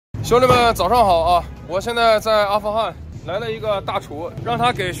兄弟们，早上好啊！我现在在阿富汗，来了一个大厨，让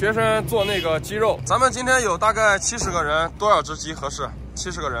他给学生做那个鸡肉。咱们今天有大概70个人，多少只鸡合适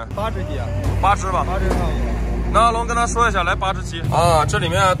？70个人，8只鸡啊，8只吧，8只差不多。那阿龙跟他说一下，来8只鸡啊！这里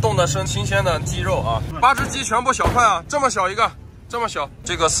面冻的是新鲜的鸡肉啊，8只鸡全部小块啊，这么小一个。 这么小，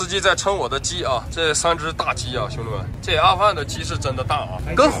这个司机在称我的鸡啊，这3只大鸡啊，兄弟们，这阿富汗的鸡是真的大啊，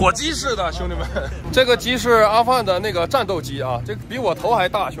跟火鸡似的，兄弟们。这个鸡是阿富汗的那个战斗鸡啊，这个比我头还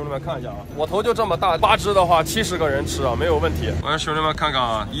大，兄弟们看一下啊，我头就这么大，8只的话70个人吃啊，没有问题。我让兄弟们看看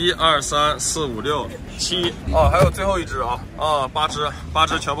啊，1、2、3、4、5、6、7啊，还有最后一只啊，8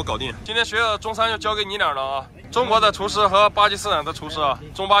只全部搞定。今天学校的中餐就交给你俩了啊。 中国的厨师和巴基斯坦的厨师啊，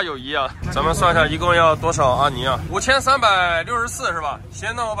中巴友谊啊，咱们算一下一共要多少阿尼啊？5364是吧？行，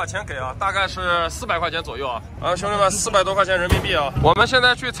那我把钱给啊，大概是400块钱左右啊。啊，兄弟们，400多块钱人民币啊。我们现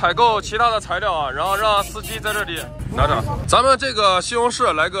在去采购其他的材料啊，然后让司机在这里拿着。咱们这个西红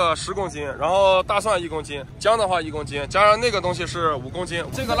柿来个10公斤，然后大蒜1公斤，姜的话1公斤，加上那个东西是5公斤。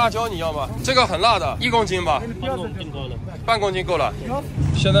这个辣椒你要吗？这个很辣的，1公斤吧。半公斤够了。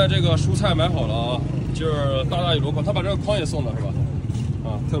现在这个蔬菜买好了啊。 就是大大一箩筐，他把这个筐也送了是吧？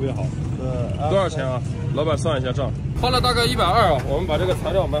啊，特别好。多少钱啊？老板算一下账，花了大概120啊。我们把这个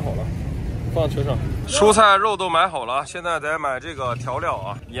材料买好了，放车上。蔬菜肉都买好了，现在得买这个调料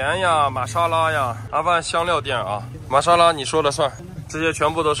啊，盐呀、玛莎拉呀，阿富汗香料店啊，玛莎拉你说了算。 这些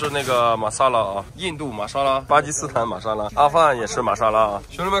全部都是那个玛莎拉啊，印度玛莎拉、巴基斯坦玛莎拉、阿富汗也是玛莎拉啊。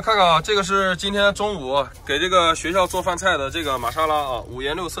兄弟们看看啊，这个是今天中午给这个学校做饭菜的这个玛莎拉啊，五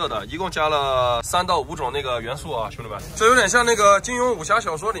颜六色的，一共加了3到5种那个元素啊，兄弟们，这有点像那个金庸武侠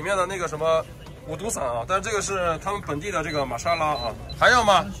小说里面的那个什么五毒散啊，但是这个是他们本地的这个玛莎拉啊。还要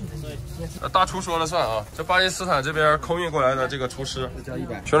吗？大厨说了算啊，这巴基斯坦这边空运过来的这个厨师，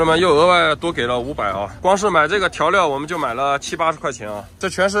兄弟们又额外多给了500啊！光是买这个调料我们就买了70、80块钱啊！这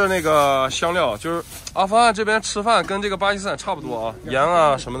全是那个香料，就是阿富汗这边吃饭跟这个巴基斯坦差不多啊，盐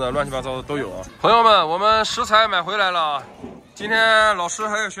啊什么的乱七八糟的都有啊！朋友们，我们食材买回来了啊！今天老师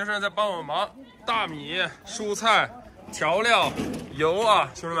还有学生在帮我们忙，大米、蔬菜、调料、油啊，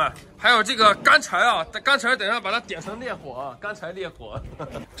兄弟们。 还有这个干柴啊，干柴等一下把它点成烈火啊，干柴烈火。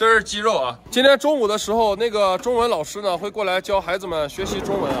这是鸡肉啊。今天中午的时候，那个中文老师呢会过来教孩子们学习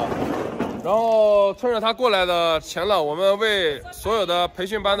中文啊。然后趁着他过来的前了，我们为所有的培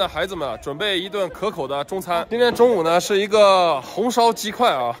训班的孩子们准备一顿可口的中餐。今天中午呢是一个红烧鸡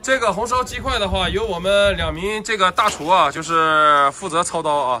块啊。这个红烧鸡块的话，由我们2名这个大厨啊，就是负责操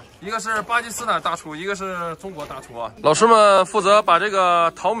刀啊。 一个是巴基斯坦大厨，一个是中国大厨啊。老师们负责把这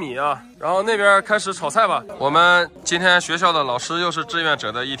个淘米啊，然后那边开始炒菜吧。我们今天学校的老师又是志愿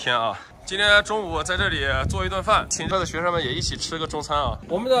者的一天啊。今天中午在这里做一顿饭，请这的学生们也一起吃个中餐啊。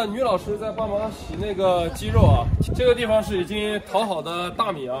我们的女老师在帮忙洗那个鸡肉啊。这个地方是已经淘好的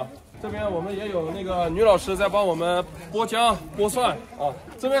大米啊。 这边我们也有那个女老师在帮我们剥姜、剥蒜啊。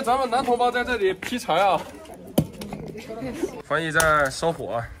这边咱们男同胞在这里劈柴啊。翻译在烧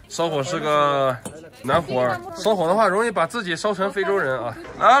火啊，烧火是个难活儿。烧火的话，容易把自己烧成非洲人啊。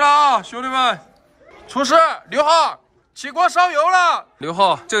来了啊，兄弟们，厨师刘浩，起锅烧油了。刘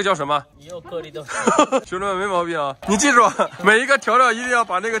浩，这个叫什么？兄弟们没毛病啊！你记住，每一个调料一定要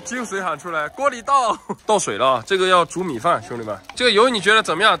把那个精髓喊出来。锅里倒水了，这个要煮米饭，兄弟们。这个油你觉得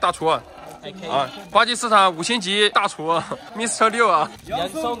怎么样，大厨啊？ 啊，巴基斯坦5星级大厨Mr. 6啊，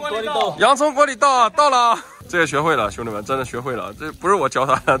洋葱锅里倒啊，倒了，这个学会了，兄弟们真的学会了，这不是我教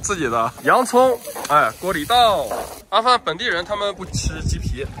他自己的。洋葱，哎，锅里倒。阿富汗本地人他们不吃鸡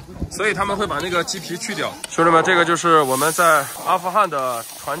皮，所以他们会把那个鸡皮去掉。兄弟们，这个就是我们在阿富汗的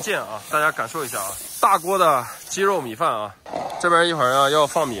团建啊，大家感受一下啊，大锅的鸡肉米饭啊。 这边一会儿要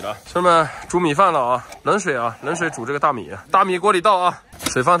放米了，兄弟们煮米饭了啊，冷水啊，冷水煮这个大米，大米锅里倒啊，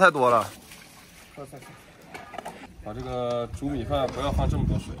水放太多了。把这个煮米饭不要放这么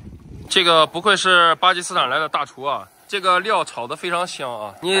多水。这个不愧是巴基斯坦来的大厨啊，这个料炒得非常香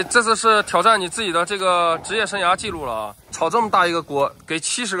啊！你这次是挑战你自己的这个职业生涯记录了啊！炒这么大一个锅，给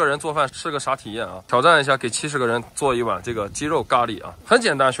70个人做饭是个啥体验啊？挑战一下，给70个人做一碗这个鸡肉咖喱啊！很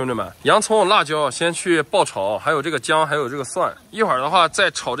简单，兄弟们，洋葱、辣椒先去爆炒，还有这个姜，还有这个蒜。一会儿的话再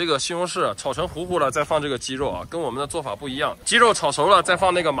炒这个西红柿，炒成糊糊了，再放这个鸡肉啊，跟我们的做法不一样。鸡肉炒熟了，再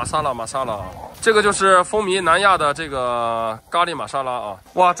放那个玛莎拉啊。这个就是风靡南亚的这个咖喱玛莎拉啊！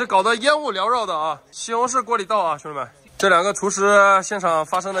哇，这搞得烟雾缭绕的啊！西红柿锅里倒啊，兄弟们。这两个厨师现场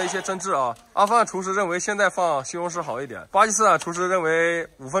发生了一些争执啊。阿富汗厨师认为现在放西红柿好一点，巴基斯坦厨师认为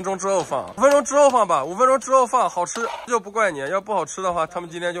5分钟之后放，5分钟之后放吧，5分钟之后放好吃就不怪你，要不好吃的话，他们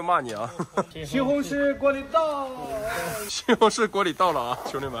今天就骂你啊。西红柿锅里倒，西红柿锅里倒了啊，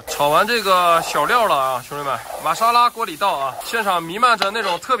兄弟们，炒完这个小料了啊，兄弟们，玛莎拉锅里倒啊，现场弥漫着那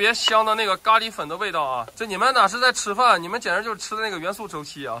种特别香的那个咖喱粉的味道啊，这你们哪是在吃饭，你们简直就是吃的那个元素周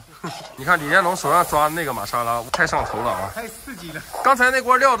期啊。你看李彦龙手上抓的那个玛莎拉太上头了啊，太刺激了。刚才那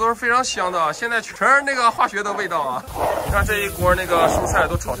锅料都是非常香的，现在全是那个化学的味道啊。你看这一锅那个蔬菜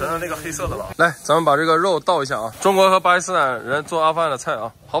都炒成了那个黑色的了。来，咱们把这个肉倒一下啊。中国和巴基斯坦人做阿富汗的菜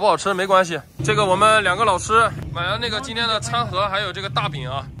啊，好不好吃没关系。这个我们2个老师买了那个今天的餐盒，还有这个大饼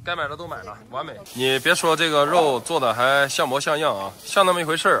啊，该买的都买了，完美。你别说这个肉做的还像模像样啊，像那么一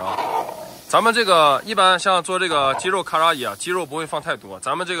回事儿啊。咱们这个一般像做这个鸡肉卡扎伊啊，鸡肉不会放太多，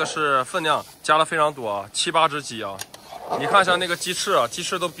咱们这个是分量加了非常多啊，7、8只鸡啊。你看一下那个鸡翅啊，鸡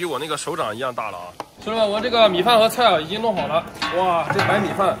翅都比我那个手掌一样大了啊。兄弟们，我这个米饭和菜啊已经弄好了，哇，这白米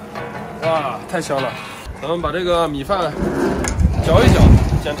饭，哇，太香了。咱们把这个米饭搅一搅，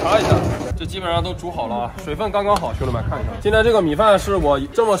检查一下，这基本上都煮好了啊，水分刚刚好，兄弟们看一下。今天这个米饭是我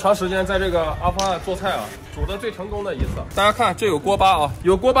这么长时间在这个阿富汗做菜啊煮的最成功的一次。大家看，这有锅巴啊，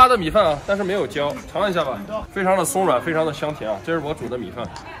有锅巴的米饭啊，但是没有焦，尝一下吧，非常的松软，非常的香甜啊，这是我煮的米饭。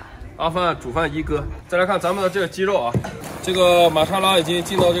阿富汗煮饭一哥。再来看咱们的这个鸡肉啊，这个玛莎拉已经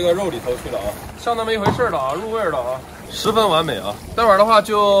进到这个肉里头去了啊，像那么一回事了啊，入味了啊，十分完美啊。待会儿的话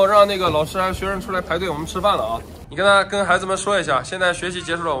就让那个老师还有学生出来排队，我们吃饭了啊。你跟孩子们说一下，现在学习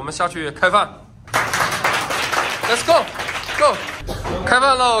结束了，我们下去开饭。Let's go， 开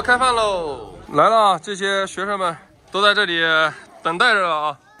饭喽，开饭喽！来了，这些学生们都在这里等待着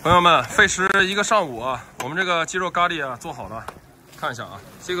啊。朋友们，费时1个上午啊，我们这个鸡肉咖喱啊做好了。看一下啊，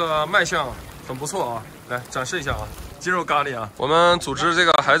这个卖相很不错啊，来展示一下啊，鸡肉咖喱啊。我们组织这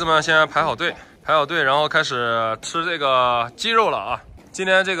个孩子们先排好队，然后开始吃这个鸡肉了啊。今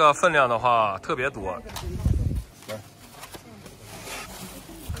天这个分量的话特别多。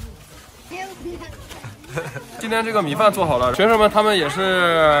今天这个米饭做好了，学生们他们也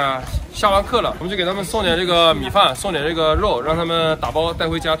是下完课了，我们就给他们送点这个米饭，送点这个肉，让他们打包带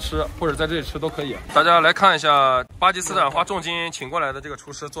回家吃，或者在这里吃都可以。大家来看一下巴基斯坦花重金请过来的这个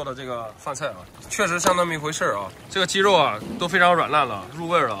厨师做的这个饭菜啊，确实像那么一回事啊。这个鸡肉啊都非常软烂了，入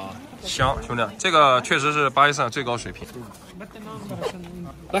味了啊，香，兄弟，这个确实是巴基斯坦最高水平。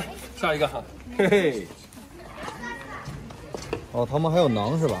来下一个哈，嘿嘿。哦，他们还有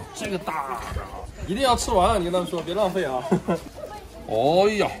馕是吧？这个大的啊，一定要吃完，你跟他们说，别浪费啊。哦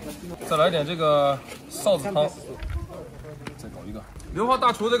呀，再来点这个臊子汤，再搞一个。刘浩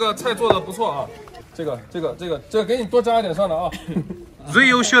大厨这个菜做的不错啊，这个给你多加一点上来啊。最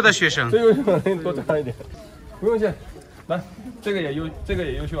优秀的学生，最优秀的给你多加一点，不用谢。来，这个也优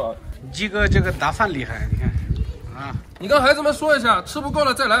秀啊。鸡哥这个打饭厉害，你看。啊，你跟孩子们说一下，吃不够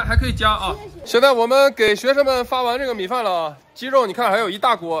了再来，还可以加啊。现在我们给学生们发完这个米饭了啊，鸡肉你看还有一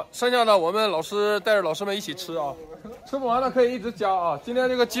大锅，剩下的我们老师带着老师们一起吃啊，吃不完了可以一直加啊。今天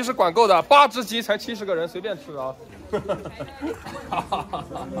这个鸡是管够的，8只鸡才70个人，随便吃啊。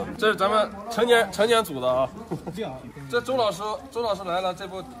这是咱们成年组的啊。这周老师来了，这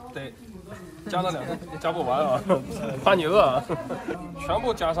不得加了2个，加不完啊，怕你饿啊，全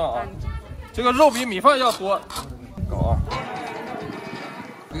部加上啊。这个肉比米饭要多，搞啊！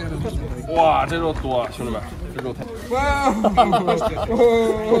哇，这肉多，兄弟们，这肉太……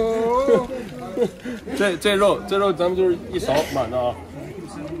这肉咱们就是一勺满的啊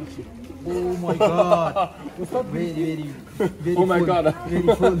 ！Oh my god! Oh my god!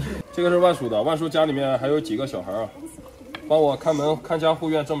 这个是万叔的，万叔家里面还有几个小孩啊，帮我看门看家护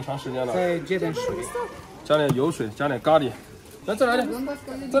院这么长时间了。再接点水，加点油水，加点咖喱。来，再来点。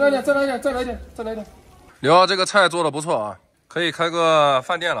刘浩这个菜做的不错啊，可以开个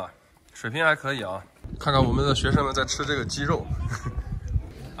饭店了，水平还可以啊。看看我们的学生们在吃这个鸡肉，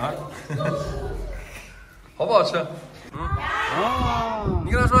啊，好不好吃？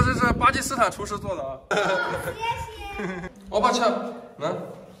你跟他说这是巴基斯坦厨师做的啊。谢谢。我把吃，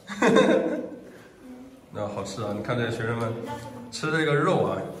那好吃啊！你看这些学生们吃这个肉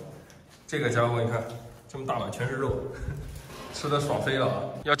啊，这个家伙你看这么大碗全是肉。吃的爽飞了啊！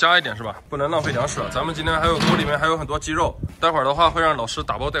要加一点是吧？不能浪费粮食啊！咱们今天还有锅里面还有很多鸡肉，待会儿的话会让老师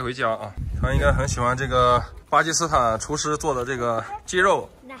打包带回家啊。他应该很喜欢这个巴基斯坦厨师做的这个鸡肉。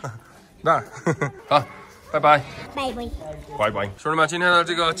那好，拜拜。拜拜。兄弟们，今天的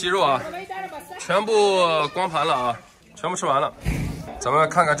这个鸡肉啊，全部光盘了啊，全部吃完了。咱们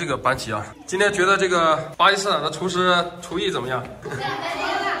看看这个班级啊，今天觉得这个巴基斯坦的厨师厨艺怎么样？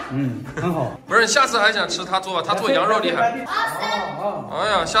很好。不是，下次还想吃他做羊肉厉害。哎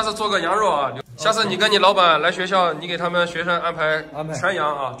呀，下次做个羊肉啊！下次你跟你老板来学校，你给他们学生安排全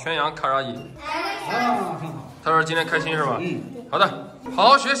羊啊，全羊卡扎伊。他说今天开心是吧？好的，好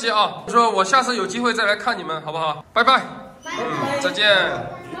好学习啊！说我下次有机会再来看你们，好不好？拜拜。再见。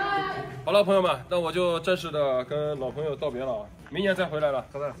好了，朋友们，那我就正式的跟老朋友道别了啊！明年再回来了。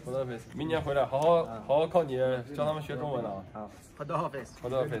好的，明年回来，好好靠你教他们学中文了啊！好的 office，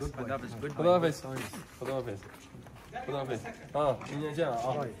 啊，明年见了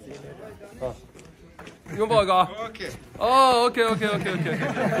啊！拥抱一个啊 ！OK， 哦 ，OK，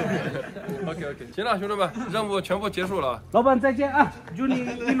 行了，兄弟们，任务全部结束了。老板再见啊！祝你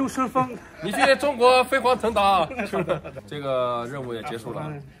一路顺风。你去中国飞黄腾达啊！兄弟们，这个任务也结束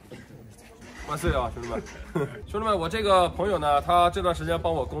了。万岁啊，兄弟们！兄弟们，我这个朋友呢，他这段时间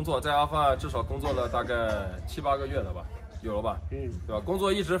帮我工作，在阿富汗至少工作了大概7、8个月了吧，有了吧？对吧？工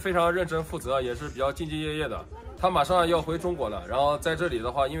作一直非常认真负责，也是比较兢兢业业的。他马上要回中国了，然后在这里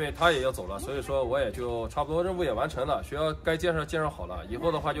的话，因为他也要走了，所以说我也就差不多任务也完成了，学校该建设好了，以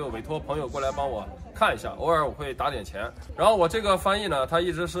后的话就委托朋友过来帮我看一下，偶尔我会打点钱。然后我这个翻译呢，他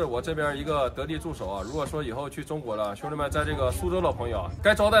一直是我这边一个得力助手啊。如果说以后去中国了，兄弟们在这个苏州的朋友啊，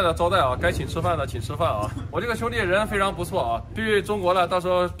该招待的招待啊，该请吃饭的请吃饭啊。我这个兄弟人非常不错啊，去中国了，到时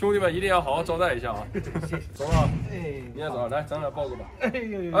候兄弟们一定要好好招待一下啊。走吧，你也走，来咱俩抱个吧。哎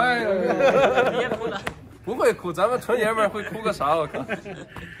呦，别哭了。不会哭，咱们纯爷们会哭个啥？我靠！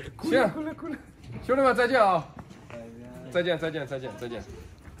行，兄弟们再见啊！再见。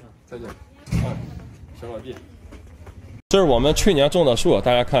小老弟，这是我们去年种的树，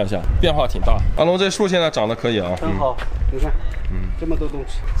大家看一下，变化挺大。阿龙这树现在长得可以啊，很好。你看，这么多东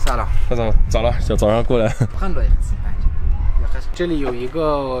西。咋了？他咋了？小早上过来。很多。这里有一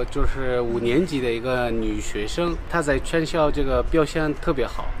个就是5年级的一个女学生，她在全校这个表现特别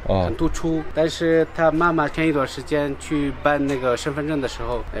好，很突出。但是她妈妈前一段时间去办那个身份证的时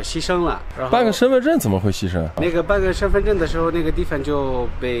候，牺牲了。然后办个身份证怎么会牺牲？那个办个身份证的时候，那个地方就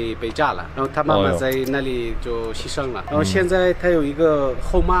被炸了，然后她妈妈在那里就牺牲了。然后现在她有一个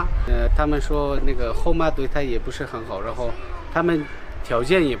后妈，他们说那个后妈对她也不是很好，然后他们条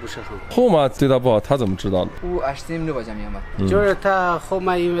件也不是很好。后妈对他不好，他怎么知道的？就是他后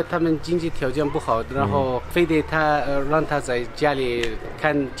妈，因为他们经济条件不好，然后非得他让他在家里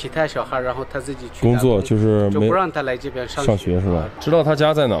看其他小孩，然后他自己去工作，就是就不让他来这边上学是吧？知道他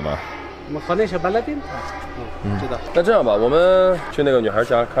家在哪吗？我们河内小巴拉丁，知道。那这样吧，我们去那个女孩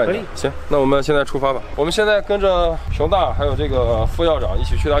家看一下。行，那我们现在出发吧。我们现在跟着熊大还有这个副校长一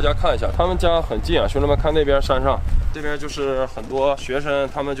起去他家看一下。他们家很近啊，兄弟们看那边山上，这边就是很多学生，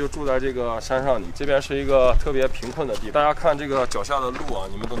他们就住在这个山上里。这边是一个特别贫困的地，大家看这个脚下的路啊，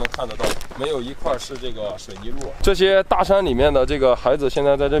你们都能看得到，没有一块是这个水泥路。这些大山里面的这个孩子，现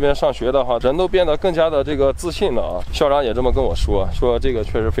在在这边上学的话，人都变得更加的这个自信了啊。校长也这么跟我说这个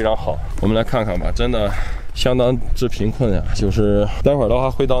确实非常好。我们来看看吧，真的相当之贫困呀。就是待会儿的话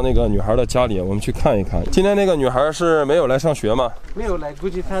会到那个女孩的家里，我们去看一看。今天那个女孩是没有来上学吗？没有来，估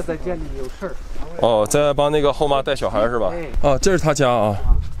计她在家里有事儿。哦，在帮那个后妈带小孩是吧？哦，这是她家啊。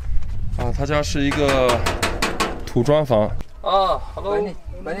她家是一个土砖房。啊 ，hello。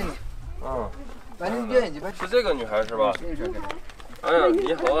是这个女孩是吧？哎呀，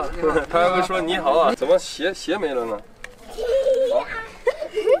你好啊！她还会说你好啊？怎么鞋没了呢？好。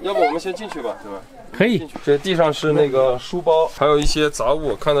要不我们先进去吧，对吧？可以。这地上是那个书包，还有一些杂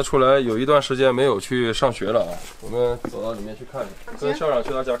物，看得出来有一段时间没有去上学了啊。我们走到里面去看一下，跟校长去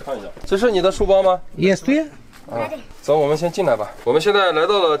他家看一下。这是你的书包吗？Yes， 对呀。走，我们先进来吧。我们现在来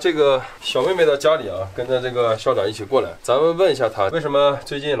到了这个小妹妹的家里啊，跟着这个校长一起过来。咱们问一下她，为什么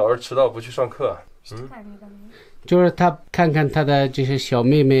最近老是迟到不去上课？就是他看看他的这些小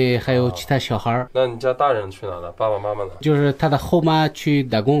妹妹，还有其他小孩。那你家大人去哪了？爸爸妈妈呢？就是他的后妈去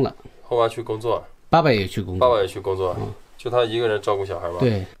打工了。后妈去工作，爸爸也去工作。爸爸也去工作，就他一个人照顾小孩吗？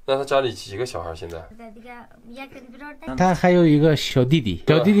对。那他家里几个小孩现在？他还有一个小弟弟，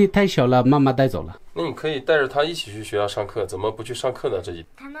小弟弟太小了，妈妈带走了。那你可以带着他一起去学校上课，怎么不去上课呢？这几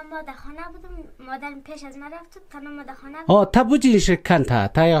哦，他不仅是看他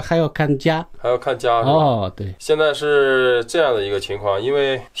还要看家，还要看家是吧？哦，对。现在是这样的一个情况，因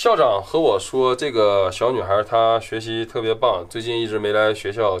为校长和我说，这个小女孩她学习特别棒，最近一直没来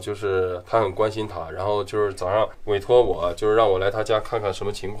学校，就是她很关心她，然后就是早上委托我，就是让我来她家看看什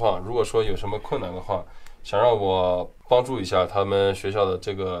么情况，如果说有什么困难的话，想让我帮助一下他们学校的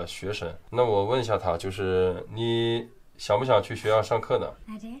这个学生。那我问一下他，就是你想不想去学校上课呢？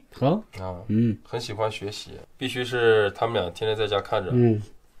好啊，很喜欢学习，必须是他们俩天天在家看着。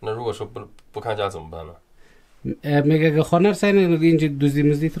那如果说不看家怎么办呢？ 메가 헌날 사이는 이제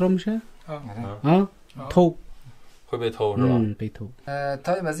두지무지 트롬샤?偷 会被偷是吧？被偷。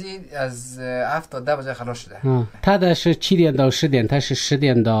تا مزید از 7 تا 10 بجه خلاص شده. 他的是7点到10点，他是10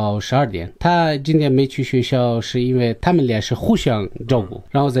点到12点。他今天没去学校，是因为他们俩是互相照顾，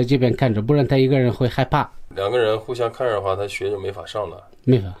然后在这边看着，不然他一个人会害怕。两个人互相看着的话，他学就没法上了。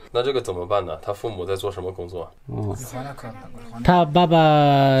没法。那这个怎么办呢？他父母在做什么工作？他爸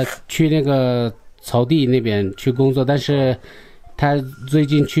爸去那个草地那边去工作，但是他最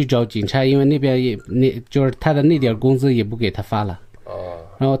近去找警察，因为那边就是他的那点工资也不给他发了。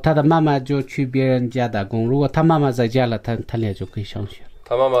然后他的妈妈就去别人家打工，如果他妈妈在家了，他俩就可以上学了。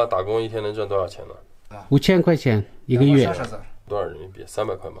他妈妈打工一天能挣多少钱呢？5000块钱一个月。多少人民币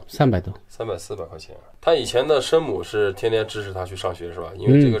？300块吗？300多。300、400块钱。他以前的生母是天天支持他去上学是吧？因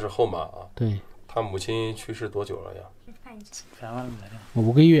为这个是后妈啊。对。他母亲去世多久了呀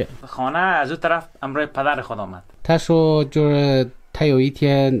？5个月。他说就是他有一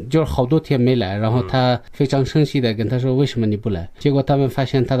天就是好多天没来，然后他非常生气的跟他说为什么你不来？结果他们发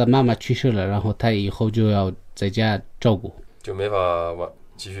现他的妈妈去世了，然后他以后就要在家照顾，就没法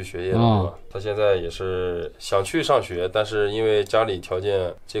继续学业了是吧？他现在也是想去上学，但是因为家里条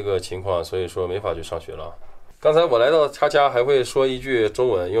件这个情况，所以说没法去上学了。刚才我来到他家还会说一句中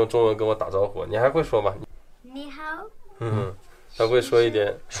文，用中文跟我打招呼，你还会说吗？你好。他会说一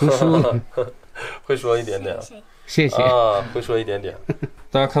点，会说一点点。谢谢啊，会说一点点。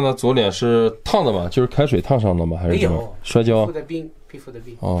大家看到左脸是烫的吗？就是开水烫伤的吗？还是什么？摔跤？皮肤的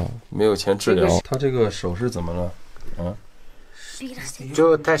病。哦，没有钱治疗。他这个手是怎么了？啊？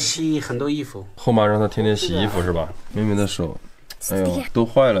就他洗很多衣服。后妈让他天天洗衣服是吧？妹妹的手，哎呦，都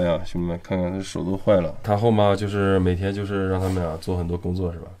坏了呀！兄弟们，看看这手都坏了。他后妈就是每天就是让他们俩做很多工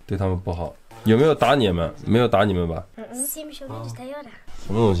作是吧？对他们不好。有没有打你们？没有打你们吧？什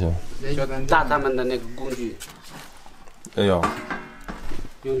么东西？打他们的那个工具。哎呦，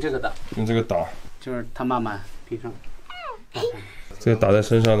用这个打。用这个打。就是他妈妈平常。这个打在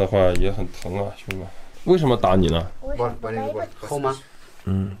身上的话也很疼啊，兄弟们。为什么打你呢？后妈。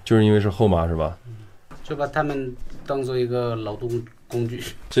就是因为是后妈是吧？就把他们当做一个劳动工具。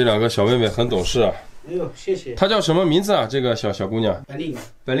这两个小妹妹很懂事啊。哎呦，谢谢。她叫什么名字啊？这个小姑娘。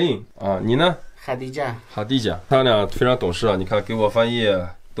白令啊，你呢？哈迪加。她俩非常懂事啊。你看，给我翻译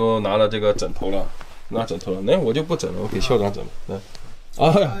都拿了这个枕头了，拿枕头了。那我就不枕了，我给校长枕了。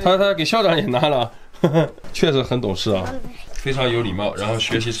他给校长也拿了，确实很懂事啊，非常有礼貌，然后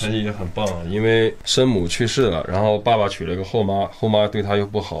学习成绩也很棒。因为生母去世了，然后爸爸娶了个后妈，后妈对他又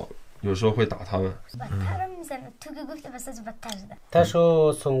不好，有时候会打他们。他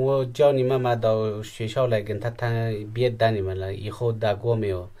说从我叫你妈妈到学校来跟他谈，别打你们了，以后打过没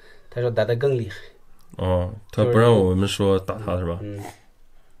有？他说打得更厉害。他不让我们说打他是吧？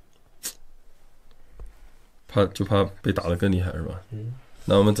怕被打得更厉害是吧？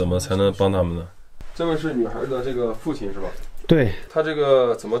那我们怎么才能帮他们呢？这位是女孩的这个父亲是吧？对。他这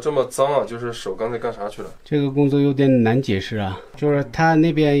个怎么这么脏啊？就是手刚才干啥去了？这个工作有点难解释啊，就是他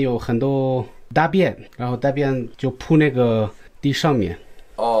那边有很多大便，然后大便就铺那个地上面。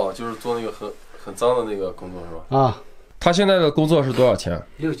就是做那个很脏的那个工作是吧？他现在的工作是多少钱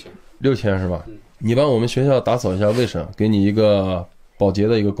？6000是吧？你帮我们学校打扫一下卫生，给你一个保洁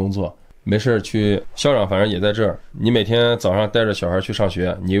的一个工作。没事去，校长反正也在这儿。你每天早上带着小孩去上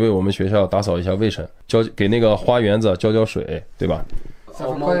学，你为我们学校打扫一下卫生，给那个花园子浇水，对吧？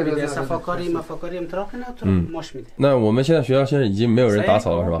那我们现在学校现在已经没有人打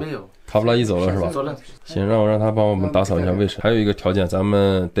扫了是吧？没有。卡布拉伊走了是吧？走了。行，让他帮我们打扫一下卫生。还有一个条件，咱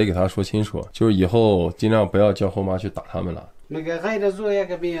们得给他说清楚，就是以后尽量不要叫后妈去打他们了。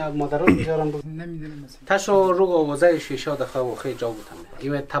他说如果我在学校的话，我可以照顾他们，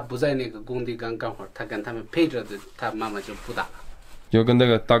因为他不在那个工地干活，他跟他们配着的，他妈妈就不打了。就跟那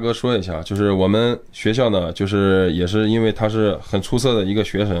个大哥说一下，就是我们学校呢，就是也是因为他是很出色的一个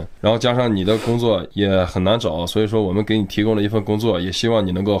学生，然后加上你的工作也很难找，所以说我们给你提供了一份工作，也希望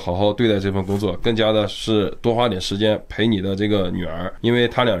你能够好好对待这份工作，更加的是多花点时间陪你的这个女儿，因为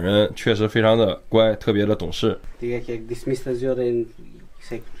他两人确实非常的乖，特别的懂事。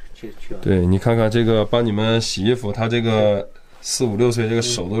对，你看看这个帮你们洗衣服，他这个4、5、6岁，这个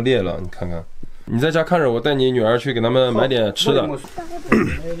手都裂了，你看看。你在家看着，我带你女儿去给他们买点吃的，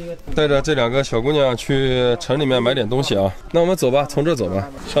带着这两个小姑娘去城里面买点东西啊。那我们走吧，从这走吧，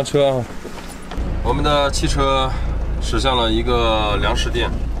上车啊。我们的汽车驶向了一个粮食店。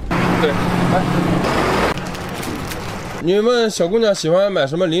对，来。你们小姑娘喜欢买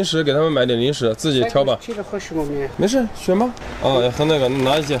什么零食？给他们买点零食，自己挑吧。没事，选吧。要喝那个，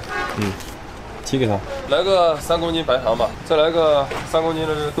拿一件。提给他，来个3公斤白糖吧，再来个3公斤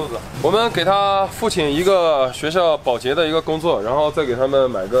的这个豆子。我们给他父亲一个学校保洁的一个工作，然后再给他们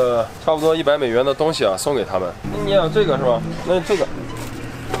买个差不多100美元的东西啊，送给他们。你要这个是吧？那这个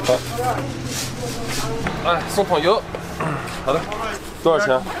好。哎，送桶油。好的，多少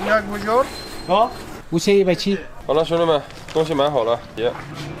钱？哦，5170。好了，兄弟们，东西买好了，爷。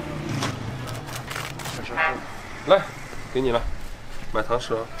来，给你了，买糖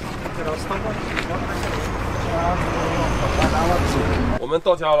吃啊。我们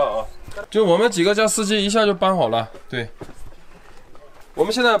到家了啊，就我们几个加司机一下就搬好了。对，我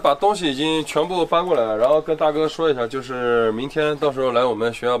们现在把东西已经全部搬过来了，然后跟大哥说一下，就是明天到时候来我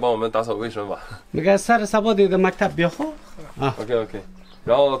们学校帮我们打扫卫生吧。OK，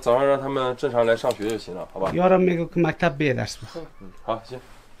 然后早上让他们正常来上学就行了，好吧？好，行，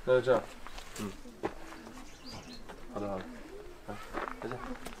那就这样。好的，再见。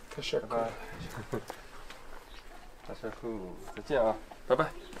拜拜。再见啊，拜拜。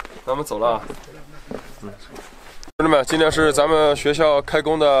那我们走了啊。兄弟们，今天是咱们学校开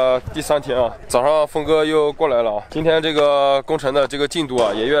工的第3天啊。早上峰哥又过来了啊。今天这个工程的这个进度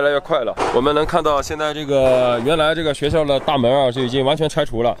啊也越来越快了。我们能看到现在这个原来这个学校的大门啊就已经完全拆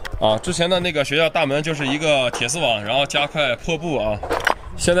除了啊。之前的那个学校大门就是一个铁丝网，然后加块破布啊。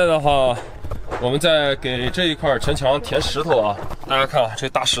现在的话，我们再给这一块城墙填石头啊。大家看啊，这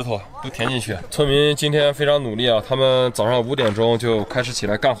大石头都填进去。村民今天非常努力啊，他们早上5点钟就开始起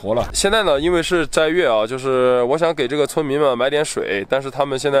来干活了。现在呢，因为是斋月啊，就是我想给这个村民们买点水，但是他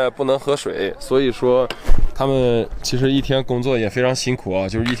们现在不能喝水，所以说他们其实一天工作也非常辛苦啊，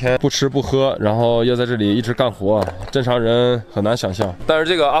就是一天不吃不喝，然后要在这里一直干活啊，正常人很难想象。但是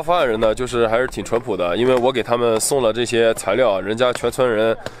这个阿富汗人呢，就是还是挺淳朴的，因为我给他们送了这些材料，人家全村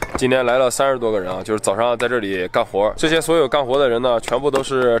人今天来了30多个人啊，就是早上在这里干活。这些所有干活的人呢，全部都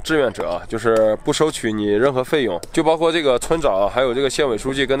是志愿者，就是不收取你任何费用，就包括这个村长，还有这个县委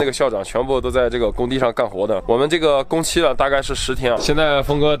书记跟那个校长，全部都在这个工地上干活的。我们这个工期呢，大概是10天啊。现在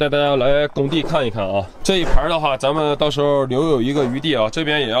峰哥带大家来工地看一看啊。这一盘的话，咱们到时候留有一个余地啊，这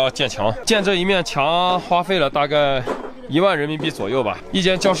边也要建墙，建这一面墙花费了大概1万人民币左右吧。一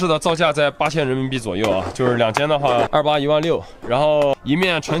间教室的造价在8000人民币左右啊，就是2间的话28，16000，然后一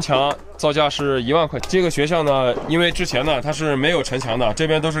面城墙造价是1万块。这个学校呢，因为之前呢它是没有城墙的，这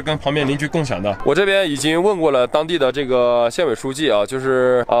边都是跟旁边邻居共享的。我这边已经问过了当地的这个县委书记啊，就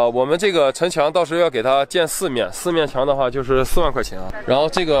是我们这个城墙到时候要给它建4面，4面墙的话就是4万块钱啊。然后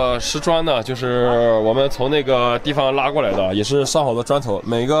这个石砖呢，就是我们从那个地方拉过来的，也是上好的砖头，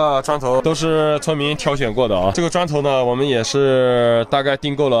每个砖头都是村民挑选过的啊。这个砖头呢，我们也是大概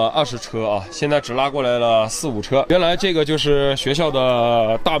订购了20车啊，现在只拉过来了4、5车。原来这个就是学校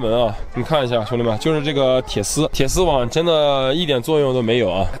的大门啊。你看一下，兄弟们，就是这个铁丝网真的一点作用都没有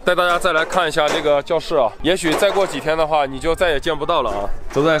啊！带大家再来看一下这个教室啊，也许再过几天的话，你就再也见不到了啊！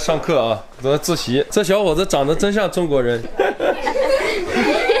都在上课啊，都在自习。这小伙子长得真像中国人。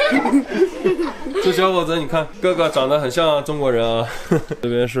这小伙子，你看，哥哥长得很像中国人啊。这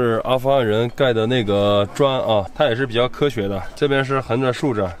边是阿富汗人盖的那个砖啊，它也是比较科学的。这边是横着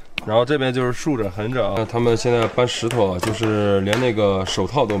竖着。然后这边就是竖着横着啊，他们现在搬石头啊，就是连那个手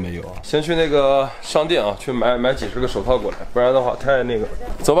套都没有啊。先去那个商店啊，去买几十个手套过来，不然的话太那个。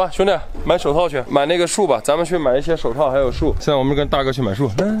走吧，兄弟，买手套去，买那个树吧，咱们去买一些手套还有树。现在我们跟大哥去买树，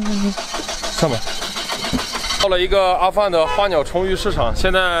来，上吧。到了一个阿富汗的花鸟虫鱼市场，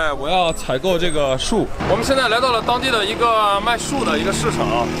现在我要采购这个树。我们现在来到了当地的一个卖树的一个市场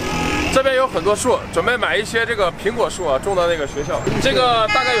啊。这边有很多树，准备买一些这个苹果树啊，种到那个学校。这个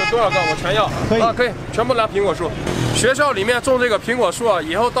大概有多少个？我全要。可以，全部拿苹果树。学校里面种这个苹果树啊，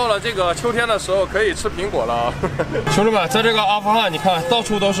以后到了这个秋天的时候可以吃苹果了啊。兄弟们，在这个阿富汗，你看到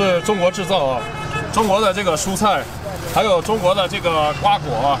处都是中国制造啊，中国的这个蔬菜，还有中国的这个瓜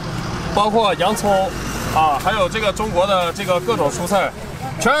果，包括洋葱啊，还有这个中国的这个各种蔬菜。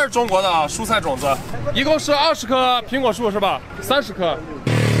全是中国的蔬菜种子，一共是20棵苹果树是吧？30棵。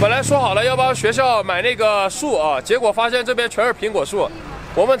本来说好了要帮学校买那个树啊，结果发现这边全是苹果树。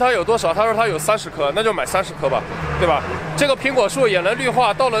我问他有多少，他说他有30棵，那就买30棵吧，对吧？这个苹果树也能绿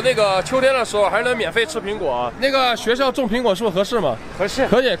化，到了那个秋天的时候还能免费吃苹果啊。那个学校种苹果树合适吗？合适，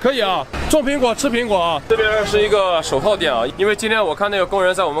可以啊，种苹果吃苹果啊。这边是一个手套店啊，因为今天我看那个工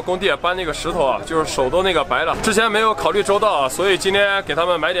人在我们工地搬那个石头啊，就是手都那个白了，之前没有考虑周到啊，所以今天给他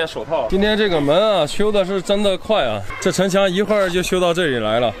们买点手套。今天这个门啊修的是真的快啊，这城墙一会儿就修到这里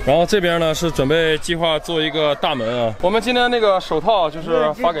来了。然后这边呢是准备计划做一个大门啊。我们今天那个手套就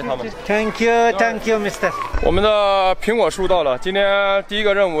是发给他们。Thank you, Mr. 我们的苹果树到了。今天第一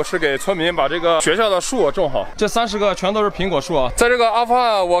个任务是给村民把这个学校的树种好。这30个全都是苹果树啊。在这个阿富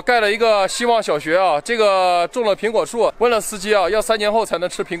汗，我盖了一个希望小学啊，这个种了苹果树，问了司机啊，要3年后才能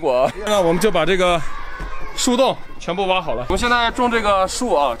吃苹果。那我们就把这个树洞全部挖好了。我们现在种这个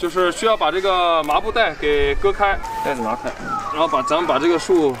树啊，就是需要把这个麻布袋给割开，袋子拿开，然后咱们把这个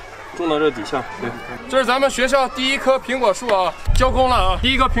树种到这底下。对，这是咱们学校第1棵苹果树啊，交工了啊，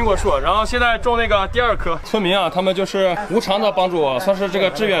第1棵苹果树。然后现在种那个第2棵。村民啊，他们就是无偿的帮助我，算是这个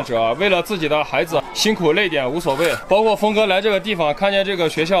志愿者，为了自己的孩子辛苦累点无所谓。包括峰哥来这个地方，看见这个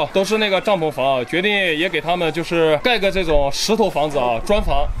学校都是那个帐篷房，决定也给他们就是盖个这种石头房子啊，砖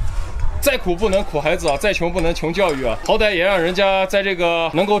房。再苦不能苦孩子啊，再穷不能穷教育啊，好歹也让人家在这个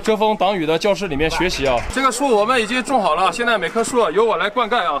能够遮风挡雨的教室里面学习啊。这个树我们已经种好了，现在每棵树由我来灌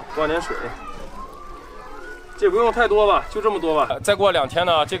溉啊，灌点水。这不用太多吧，就这么多吧。再过2天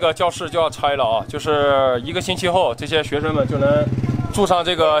呢，这个教室就要拆了啊，就是1个星期后，这些学生们就能住上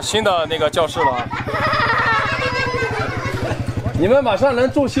这个新的那个教室了。你们马上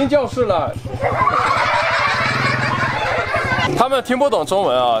能住新教室了。他们听不懂中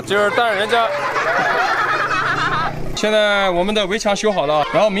文啊，但是人家现在我们的围墙修好了，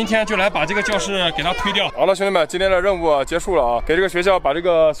然后明天就来把这个教室给它推掉。好了，兄弟们，今天的任务结束了啊，给这个学校把这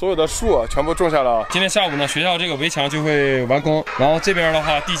个所有的树全部种下了。今天下午呢，学校这个围墙就会完工，然后这边的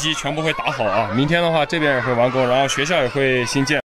话地基全部会打好啊。明天的话这边也会完工，然后学校也会新建。